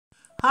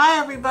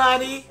Hi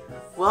everybody,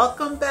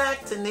 welcome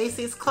back to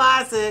Nacy's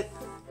Closet.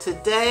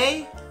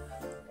 Today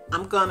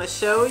I'm going to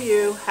show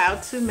you how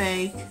to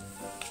make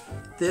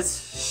this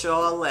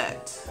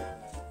shawlette.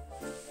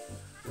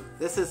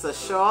 This is a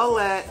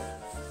shawlette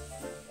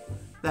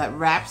that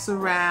wraps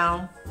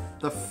around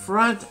the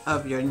front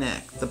of your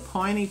neck. The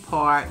pointy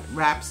part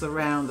wraps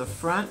around the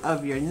front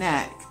of your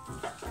neck,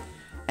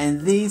 and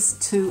these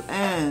two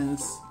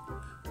ends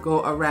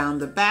go around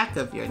the back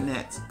of your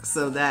neck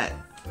so that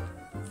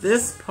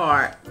this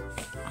part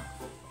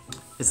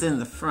is in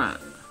the front.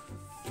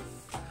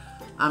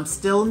 I'm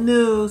still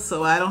new,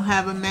 so I don't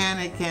have a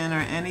mannequin or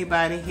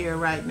anybody here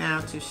right now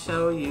to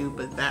show you,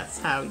 but that's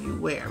how you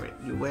wear it.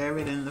 You wear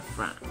it in the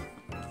front.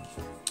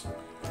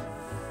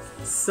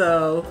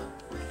 So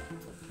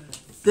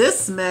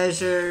this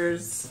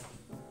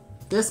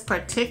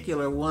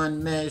particular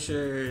one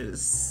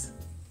measures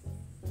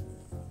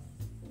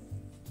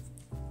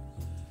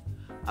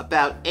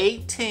about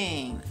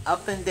 18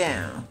 up and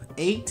down.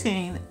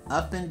 18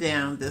 up and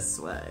down this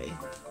way.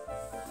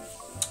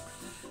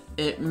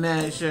 It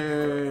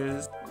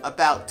measures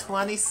about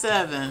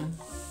 27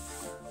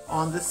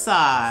 on the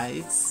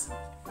sides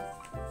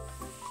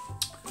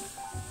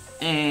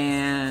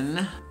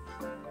and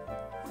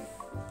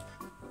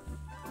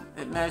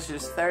it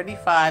measures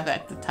 35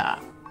 at the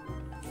top.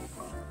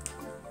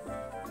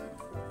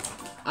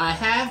 I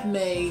have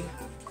made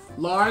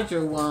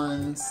larger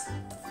ones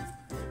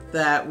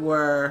that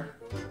were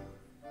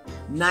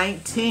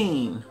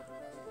 19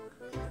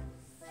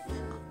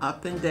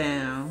 up and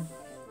down,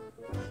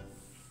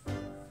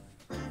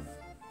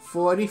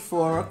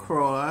 44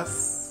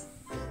 across,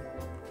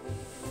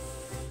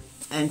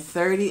 and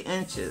 30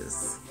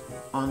 inches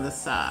on the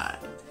side.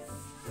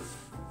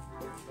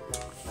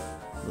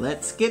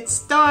 Let's get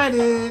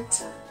started.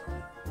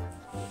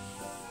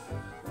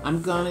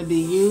 I'm going to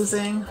be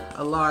using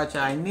a large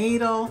eye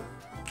needle,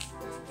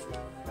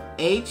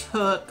 H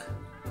hook,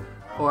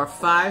 or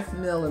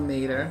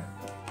 5mm,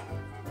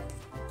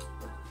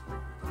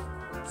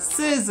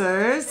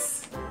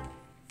 scissors,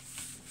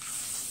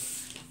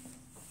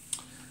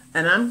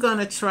 and I'm going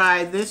to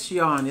try this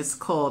yarn. It's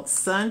called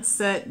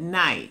Sunset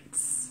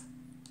Nights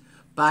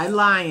by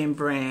Lion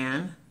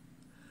Brand.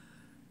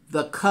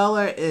 The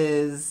color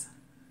is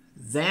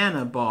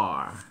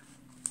Xanabar.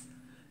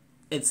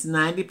 It's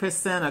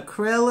 90%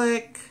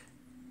 acrylic,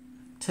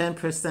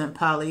 10%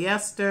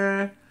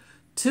 polyester,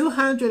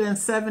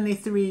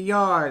 273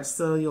 yards,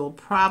 so you'll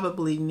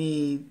probably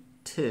need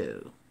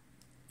 2.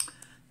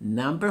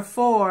 Number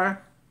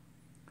 4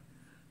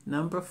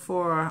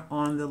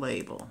 on the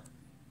label.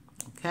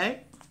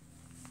 Okay,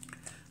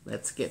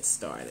 let's get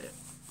started.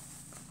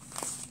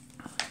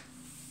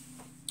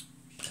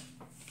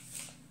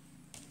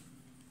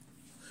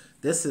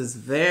 This is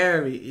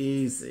very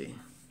easy.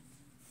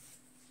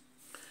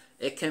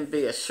 It can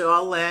be a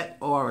shawlette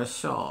or a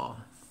shawl.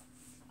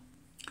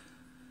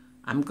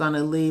 I'm going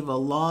to leave a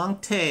long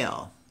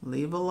tail.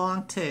 Leave a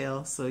long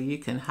tail so you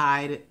can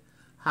hide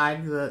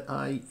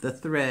the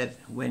thread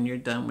when you're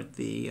done with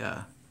the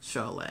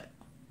shawlette.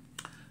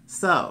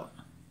 So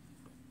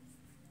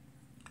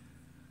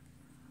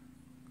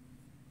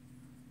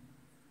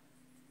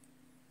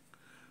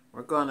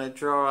we're going to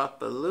draw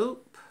up a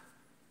loop,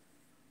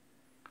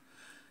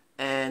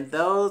 and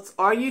those,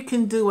 or you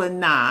can do a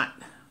knot.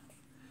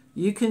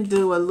 You can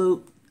do a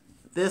loop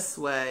this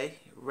way,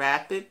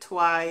 wrap it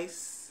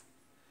twice,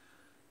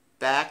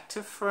 back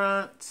to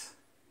front,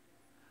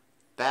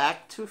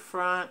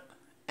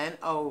 and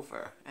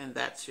over, and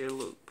that's your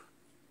loop.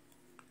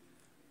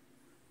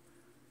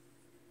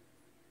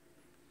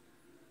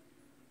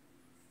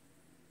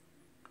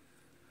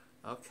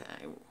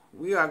 Okay,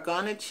 we are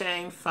going to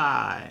chain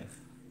 5.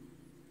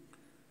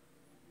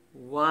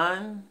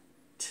 1,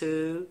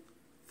 2,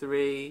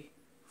 3,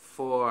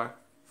 4,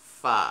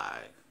 5.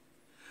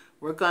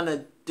 We're going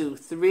to do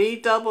 3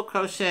 double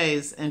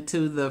crochets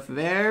into the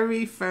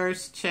very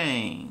first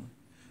chain.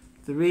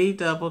 3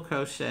 double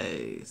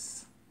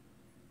crochets.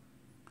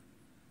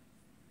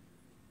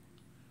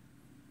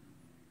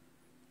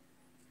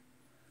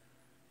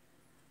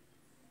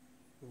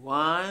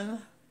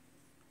 One,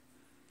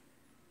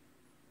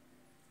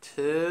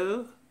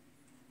 2,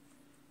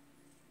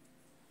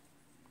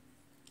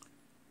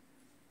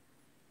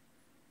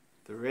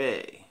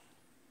 3.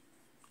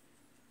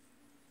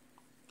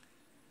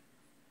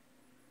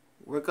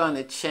 We're going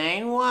to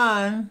chain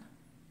 1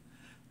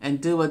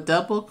 and do a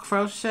double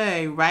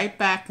crochet right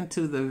back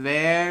into the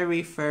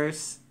very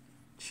first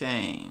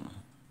chain.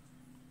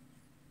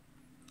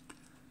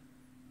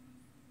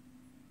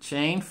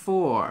 Chain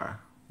 4.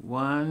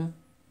 1,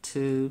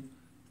 2,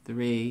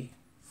 3,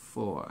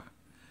 4.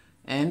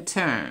 And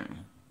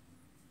turn.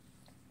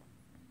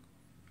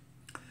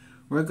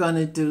 We're going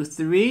to do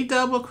 3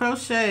 double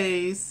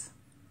crochets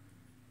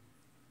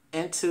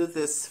into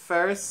this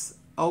first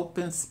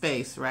open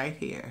space right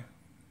here.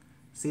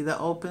 See the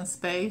open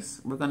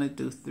space? We're going to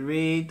do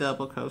 3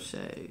 double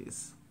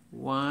crochets.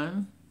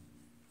 1,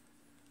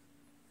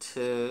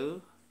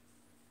 2,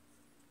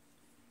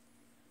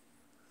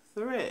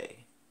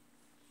 3.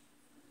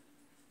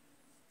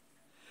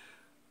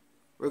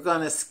 We're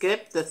going to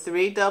skip the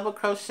 3 double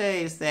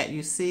crochets that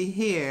you see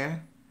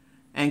here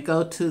and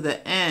go to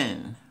the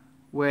end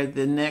where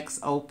the next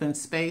open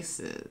space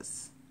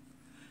is.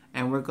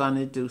 And we're going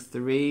to do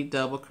 3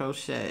 double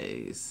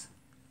crochets.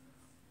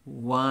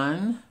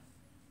 1,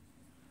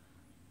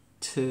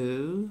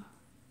 2,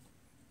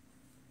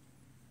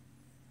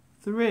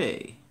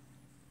 3.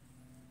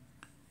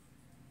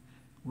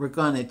 We're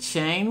going to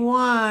chain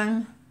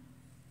 1,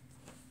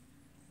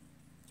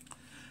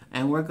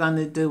 and we're going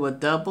to do a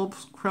double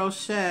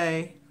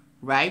crochet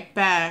right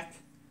back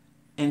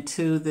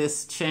into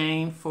this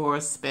chain 4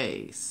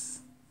 space.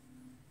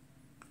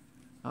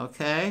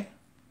 Okay?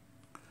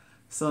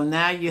 So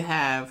now you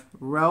have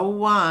row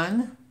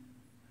 1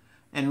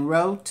 and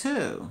row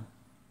 2.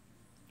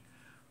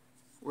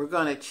 We're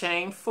going to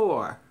chain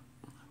 4.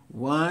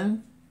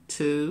 1,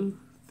 2,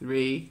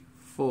 3,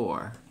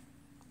 4.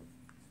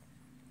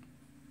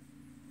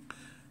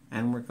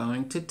 And we're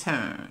going to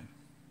turn.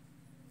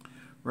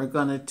 We're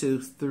going to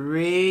do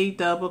 3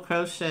 double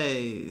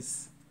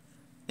crochets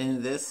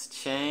in this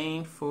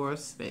chain 4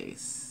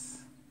 space.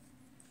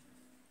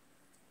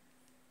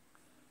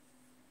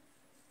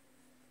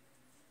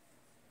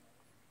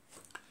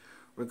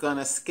 We're going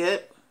to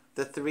skip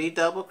the 3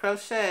 double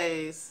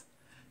crochets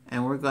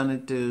and we're going to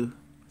do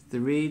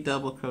 3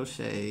 double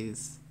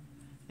crochets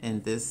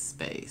in this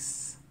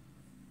space.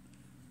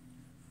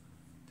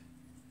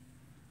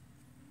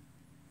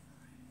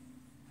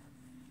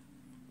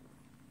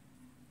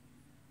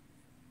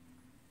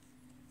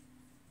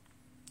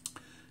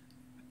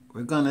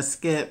 We're going to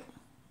skip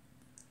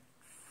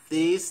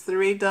these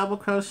 3 double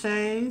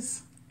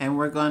crochets and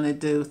we're going to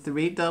do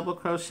 3 double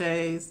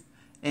crochets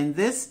in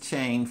this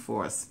chain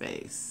 4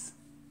 space.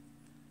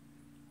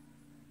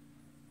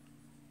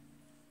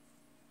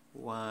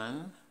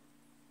 1,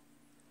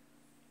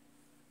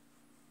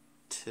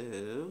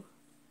 2,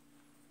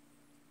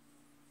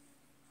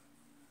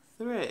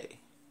 3.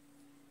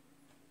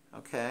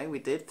 Okay, we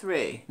did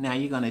 3. Now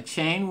you're going to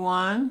chain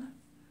 1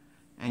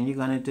 and you're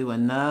going to do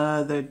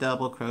another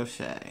double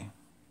crochet.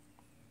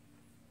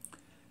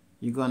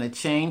 You're going to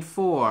chain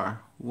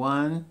 4.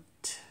 1,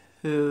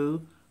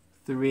 2,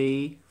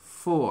 3,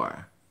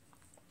 4.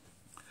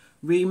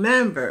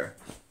 Remember,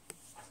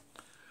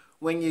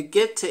 when you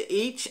get to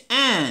each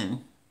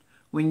end,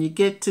 when you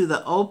get to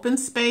the open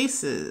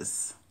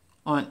spaces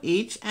on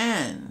each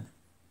end,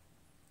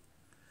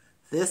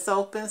 this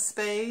open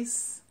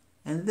space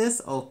and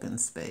this open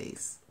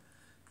space,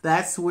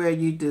 that's where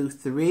you do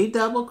 3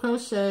 double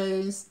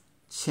crochets,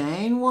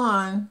 chain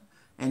 1,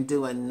 and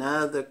do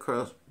another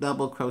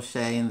double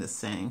crochet in the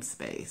same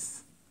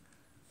space.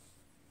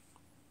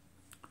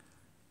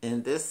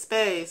 In this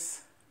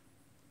space,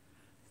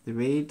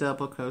 3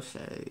 double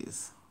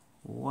crochets.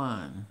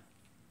 1,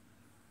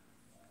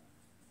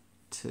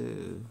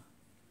 2,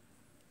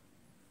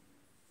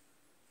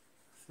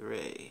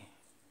 3.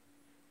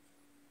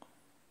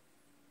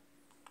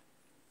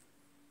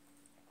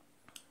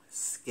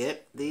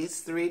 Skip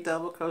these 3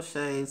 double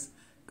crochets,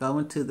 go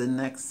into the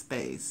next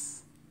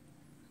space.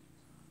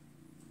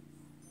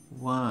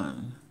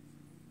 1,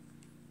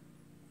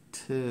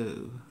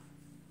 2,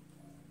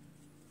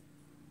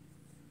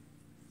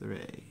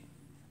 3.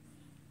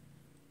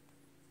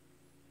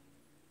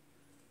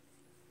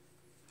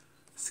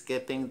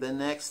 Skipping the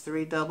next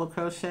 3 double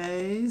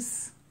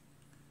crochets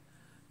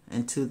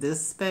into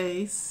this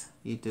space,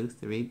 you do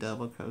 3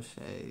 double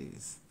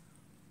crochets.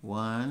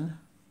 1,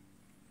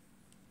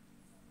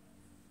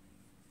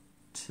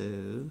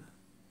 2,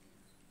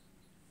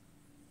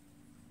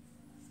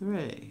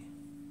 3.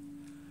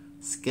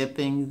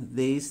 Skipping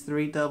these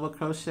 3 double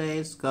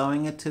crochets,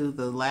 going into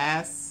the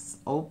last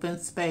open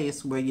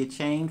space where you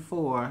chain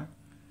 4,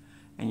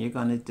 and you're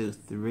going to do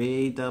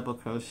 3 double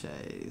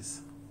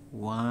crochets.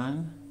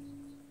 1,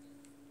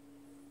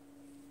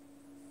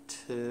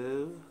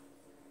 2,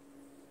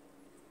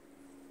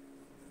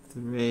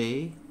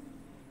 3.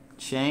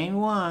 Chain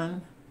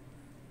 1,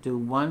 do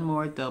 1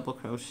 more double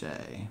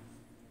crochet.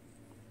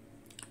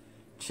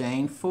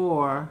 Chain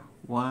 4,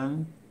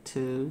 1,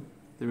 2,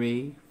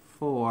 3,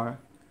 4,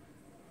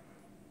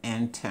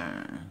 and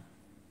turn.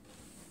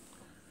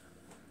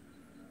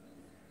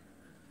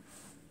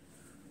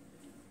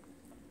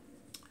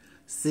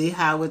 See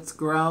how it's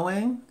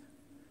growing?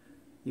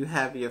 You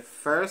have your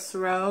first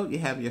row, you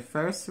have your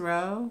first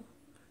row,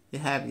 you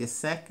have your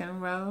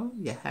second row,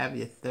 you have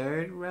your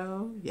third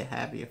row, you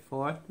have your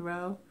fourth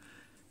row,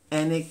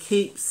 and it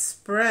keeps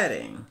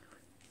spreading.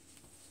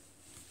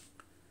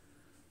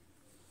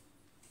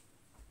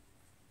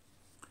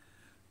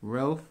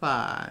 Row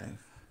 5,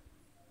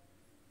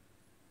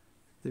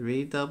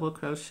 3 double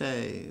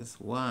crochets.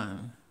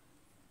 1,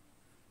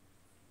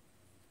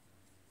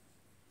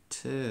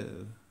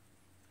 2,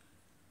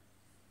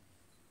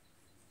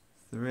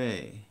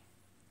 3.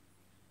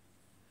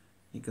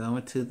 You go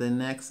into the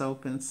next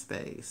open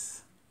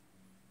space.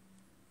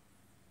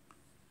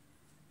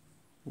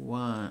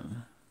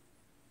 1,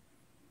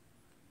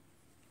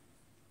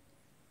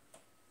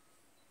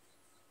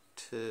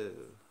 2,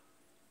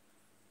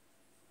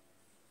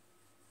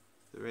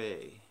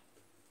 3.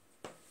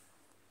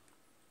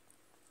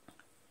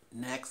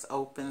 Next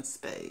open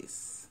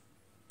space.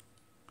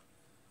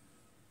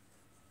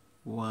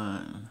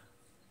 1,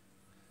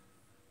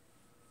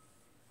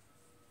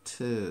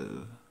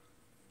 2,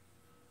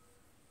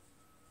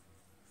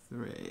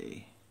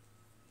 3.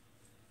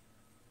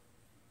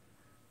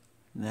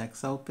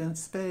 Next open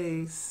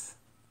space.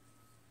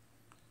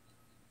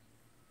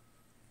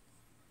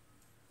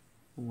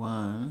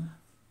 1,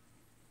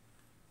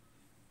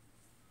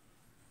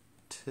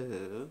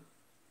 2,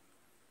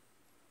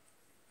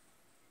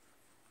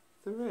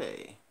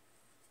 3.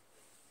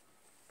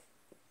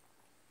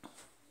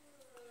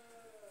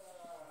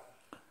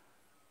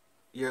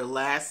 Your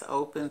last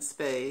open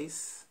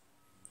space.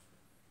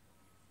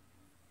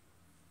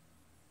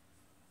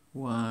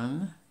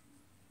 1,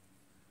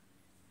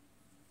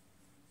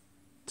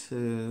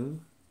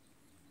 2,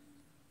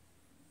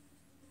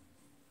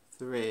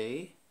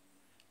 3.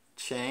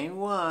 Chain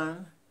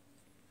 1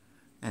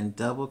 and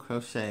double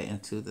crochet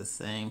into the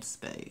same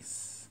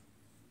space.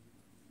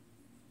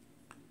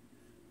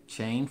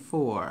 Chain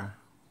 4.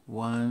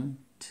 1,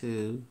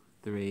 2,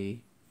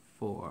 3,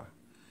 4.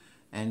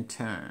 And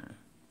turn.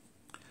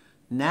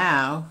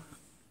 Now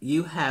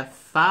you have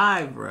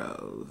 5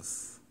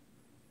 rows.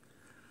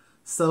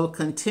 So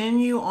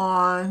continue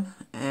on,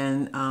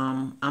 and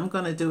I'm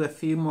going to do a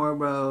few more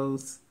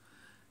rows,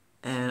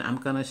 and I'm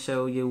going to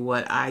show you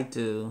what I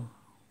do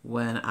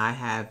when I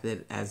have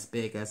it as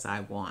big as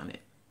I want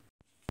it.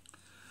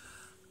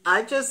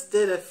 I just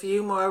did a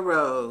few more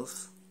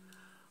rows.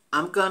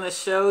 I'm going to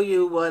show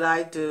you what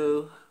I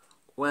do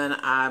when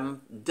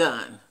I'm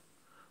done.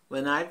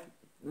 When I've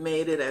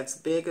made it as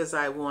big as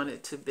I want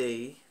it to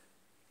be,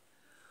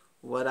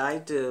 what I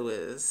do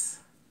is,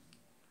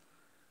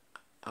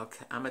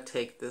 okay, I'm going to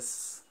take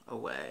this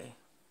away.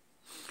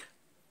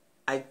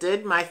 I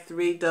did my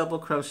 3 double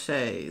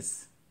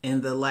crochets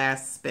in the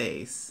last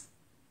space.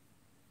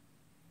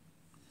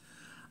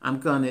 I'm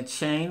going to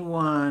chain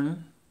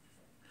 1.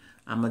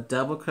 I'm going to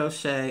double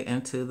crochet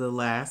into the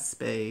last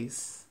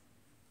space.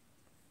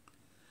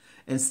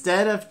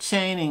 Instead of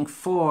chaining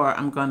 4,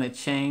 I'm going to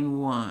chain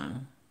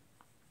 1.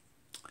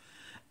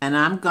 And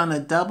I'm going to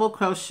double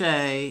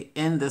crochet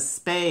in the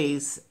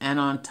space and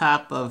on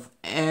top of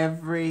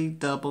every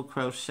double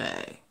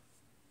crochet.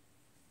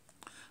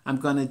 I'm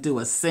going to do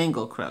a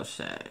single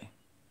crochet.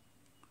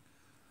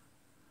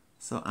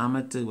 So I'm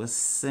going to do a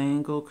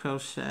single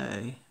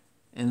crochet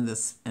in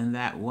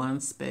that one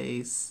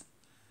space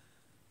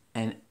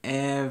and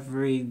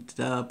every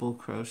double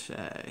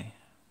crochet.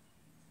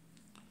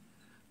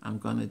 I'm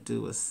going to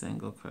do a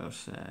single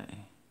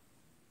crochet.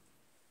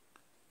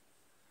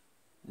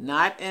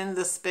 Not in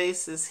the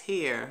spaces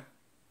here,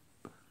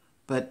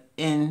 but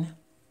in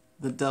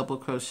the double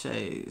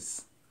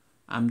crochets,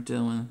 I'm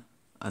doing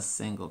a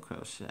single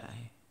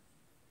crochet.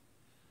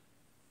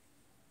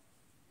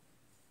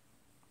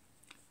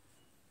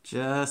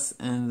 Just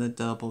in the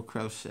double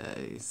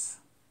crochets.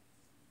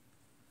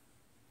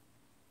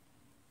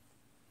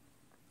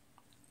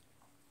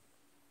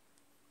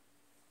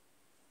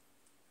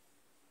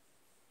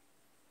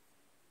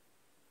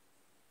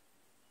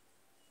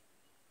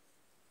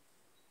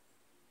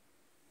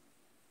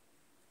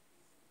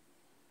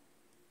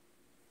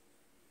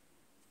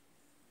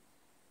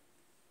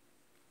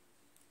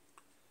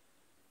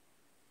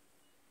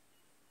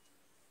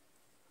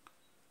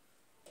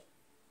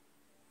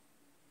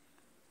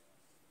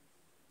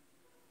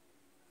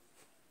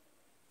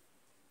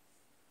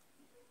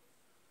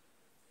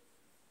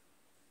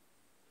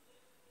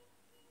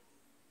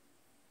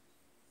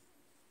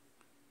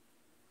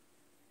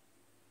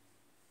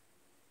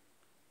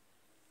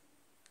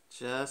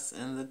 Just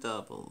in the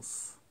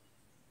doubles.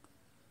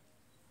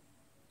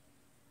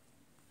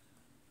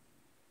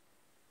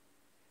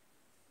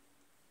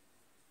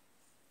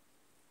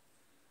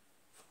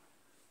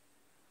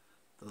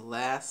 The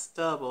last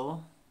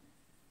double,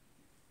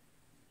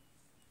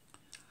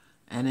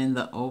 and in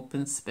the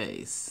open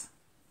space.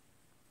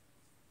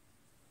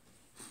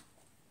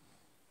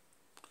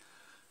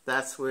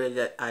 That's where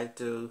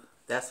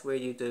that's where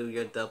you do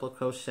your double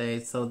crochet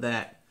so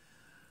that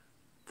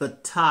the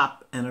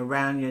top and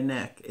around your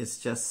neck is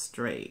just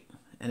straight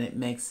and it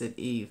makes it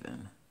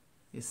even.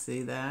 You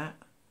see that?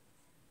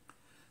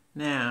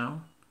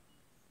 Now,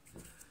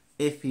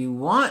 if you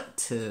want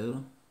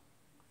to,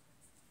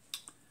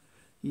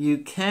 you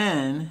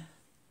can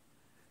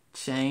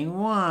chain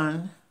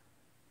 1.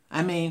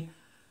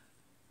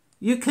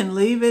 You can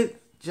leave it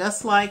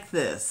just like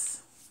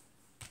this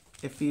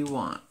if you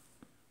want.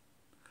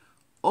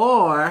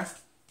 Or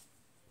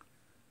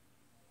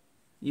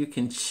you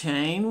can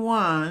chain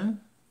 1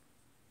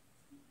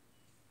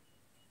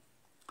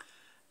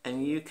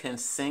 and you can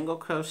single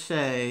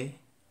crochet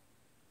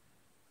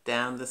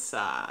down the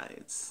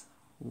sides.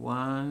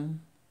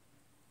 1,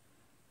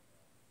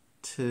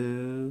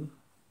 2,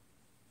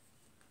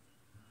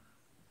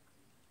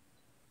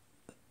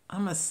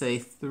 I'm going to say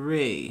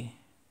 3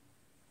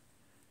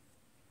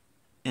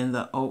 in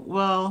the,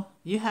 well,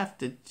 you have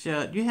to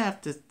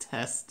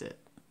test it,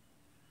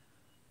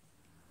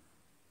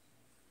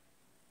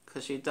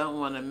 because you don't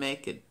want to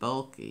make it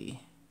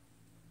bulky.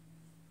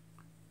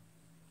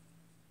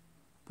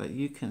 but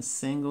you can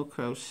single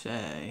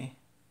crochet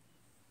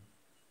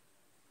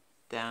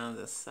down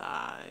the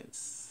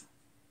sides.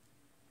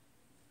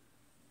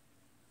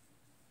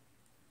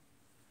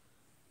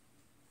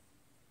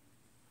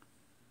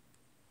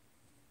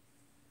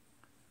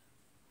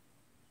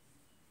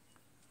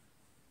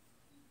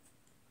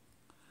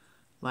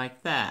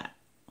 Like that.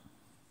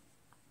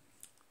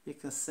 You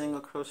can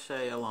single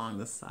crochet along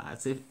the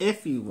sides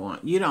if you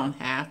want. You don't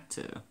have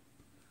to.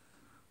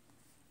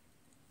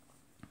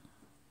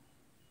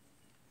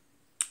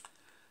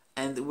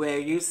 And where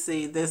you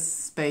see this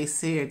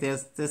space here,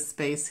 there's this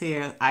space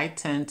here, I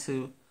tend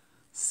to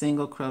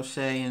single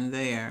crochet in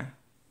there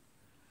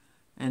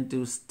and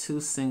do 2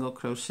 single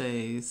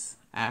crochets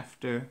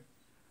after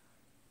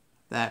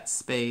that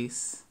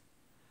space.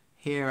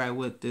 Here I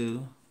would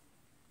do,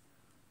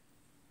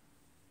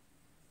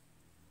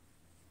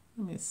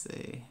 let me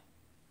see,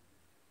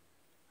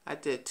 I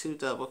did 2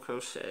 double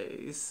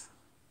crochets.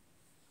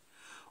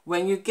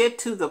 When you get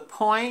to the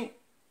point,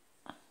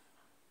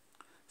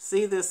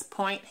 see this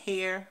point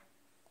here?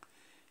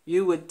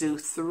 You would do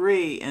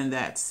 3 in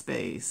that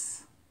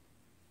space.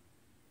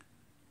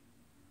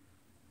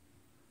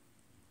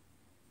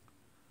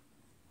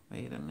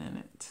 Wait a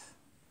minute.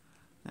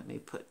 Let me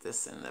put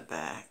this in the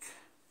back.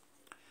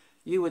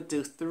 You would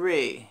do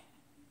 3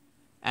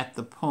 at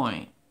the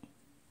point.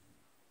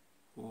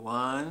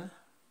 1,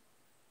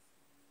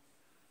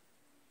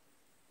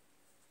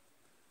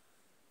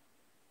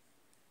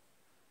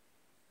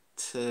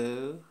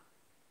 2,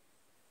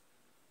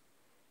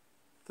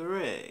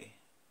 3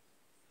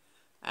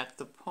 at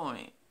the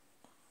point.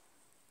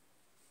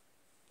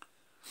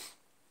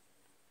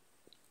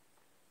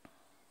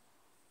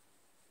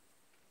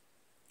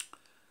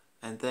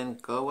 And then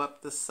go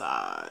up the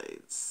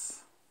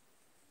sides.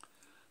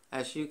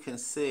 As you can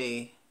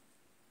see,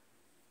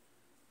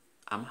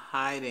 I'm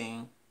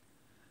hiding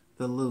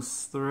the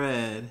loose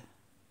thread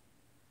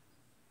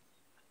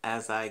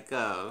as I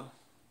go,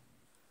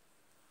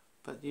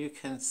 but you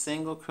can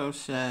single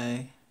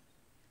crochet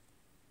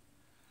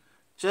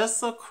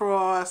just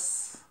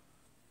across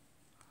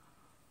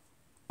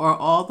or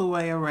all the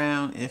way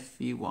around if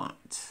you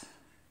want.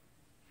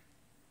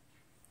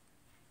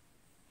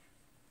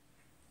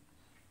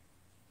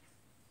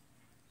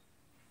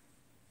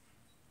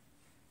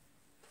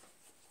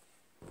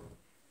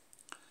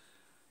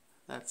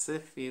 That's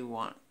if you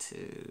want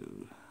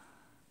to.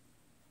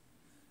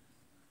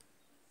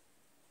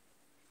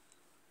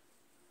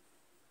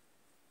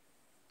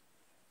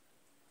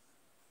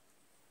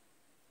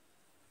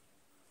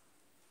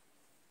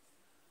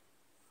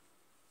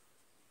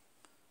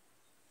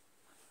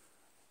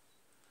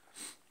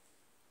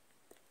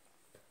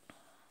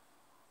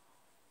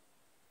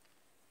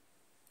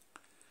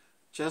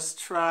 Just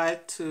try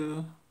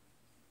to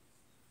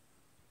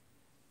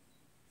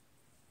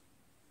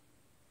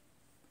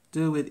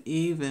do it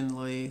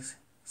evenly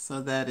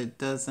so that it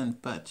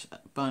doesn't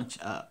bunch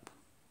up.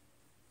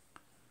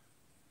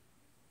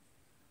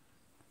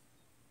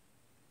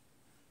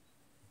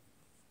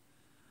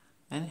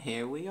 And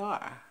here we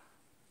are.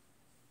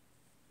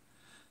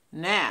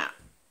 Now,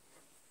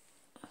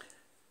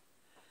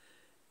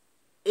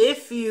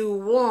 if you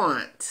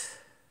want,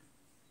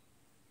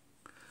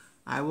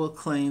 I will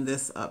clean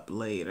this up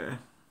later.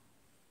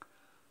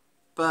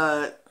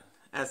 But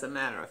as a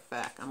matter of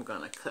fact, I'm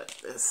going to cut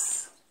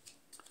this.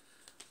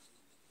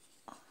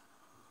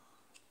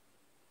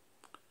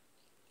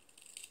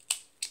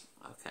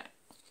 Okay.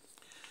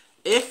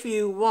 If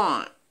you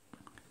want,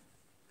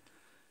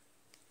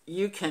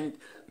 you can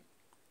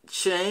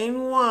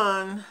chain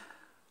 1.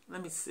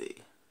 Let me see.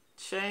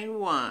 Chain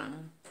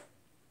 1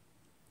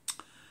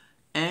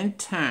 and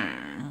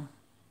turn.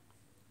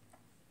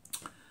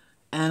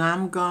 And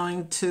I'm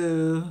going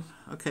to,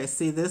 okay,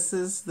 see, this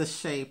is the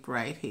shape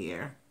right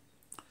here.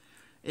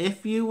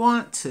 If you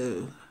want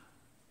to,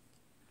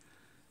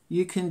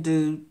 you can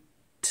do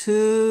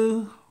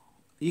 2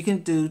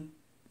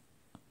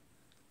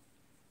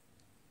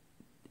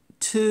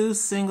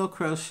 single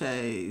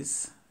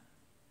crochets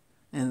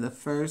in the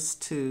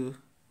first 2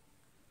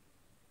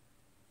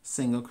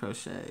 single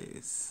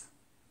crochets.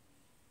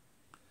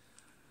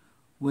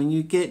 When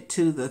you get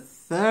to the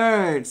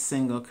 3rd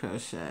single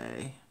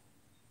crochet,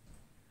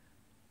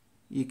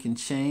 you can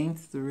chain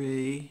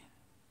 3,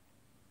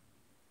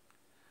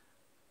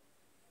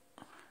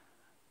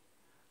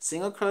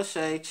 single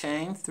crochet,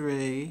 chain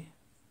 3,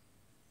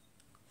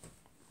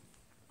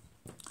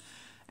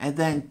 and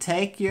then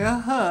take your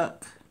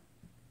hook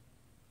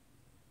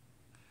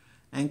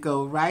and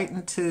go right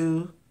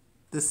into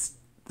the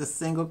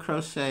single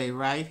crochet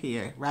right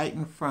here, right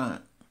in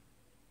front,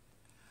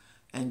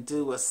 and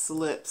do a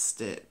slip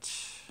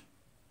stitch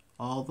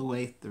all the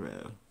way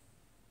through.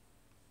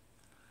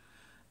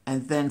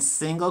 And then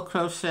single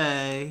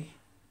crochet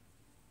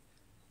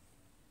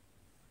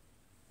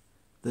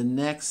the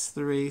next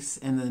 3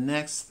 in the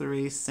next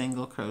 3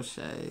 single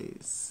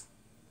crochets.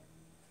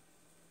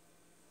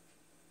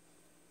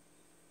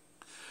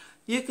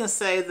 You can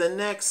say the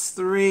next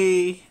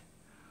 3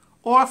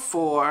 or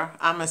 4.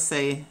 I'm going to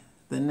say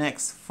the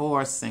next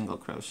 4 single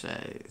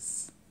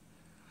crochets.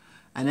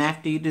 And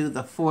after you do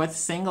the 4th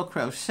single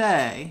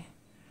crochet,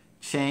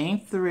 chain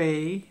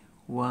 3,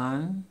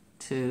 1,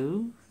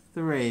 2,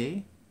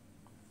 3,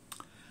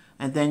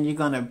 and then you're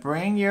going to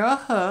bring your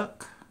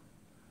hook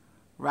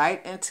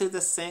right into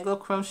the single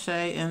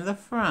crochet in the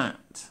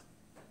front.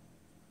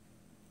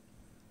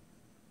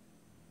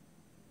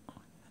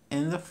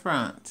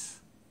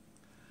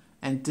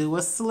 And do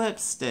a slip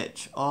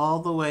stitch all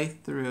the way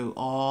through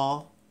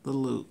all the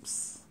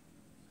loops.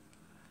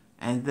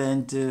 And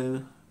then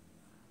do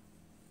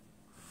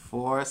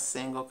 4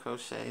 single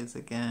crochets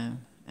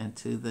again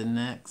into the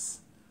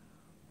next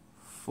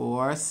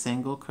 4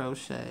 single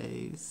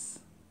crochets.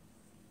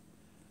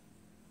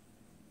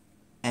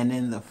 And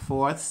in the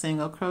 4th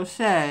single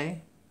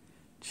crochet,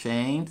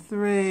 chain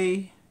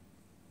 3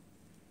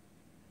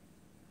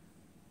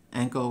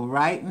 and go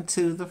right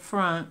into the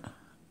front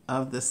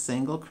of the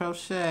single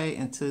crochet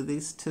into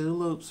these 2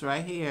 loops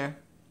right here,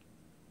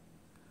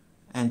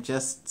 and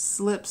just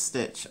slip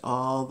stitch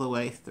all the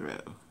way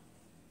through.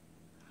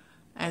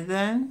 And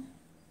then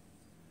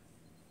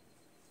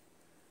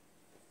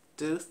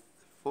do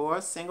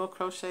 4 single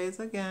crochets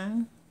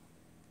again.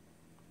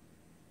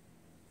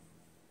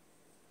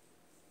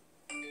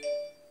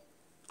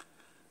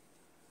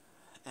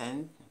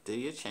 And do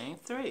your chain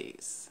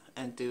 3s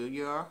and do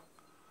your,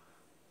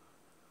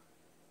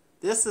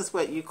 this is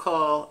what you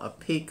call a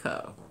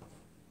picot,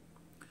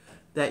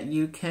 that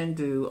you can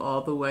do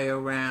all the way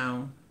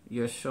around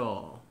your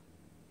shawl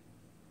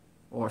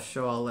or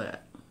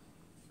shawlette,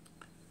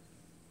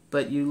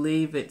 but you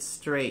leave it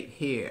straight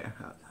here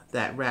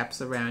that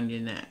wraps around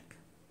your neck.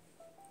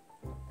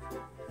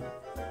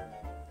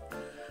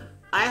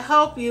 I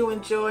hope you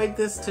enjoyed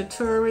this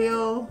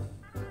tutorial.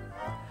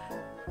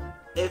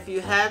 If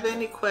you have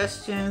any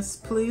questions,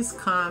 please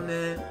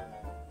comment,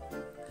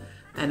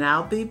 and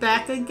I'll be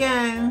back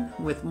again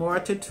with more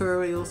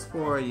tutorials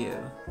for you.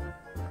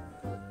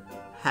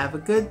 Have a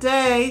good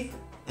day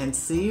and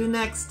see you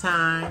next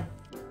time.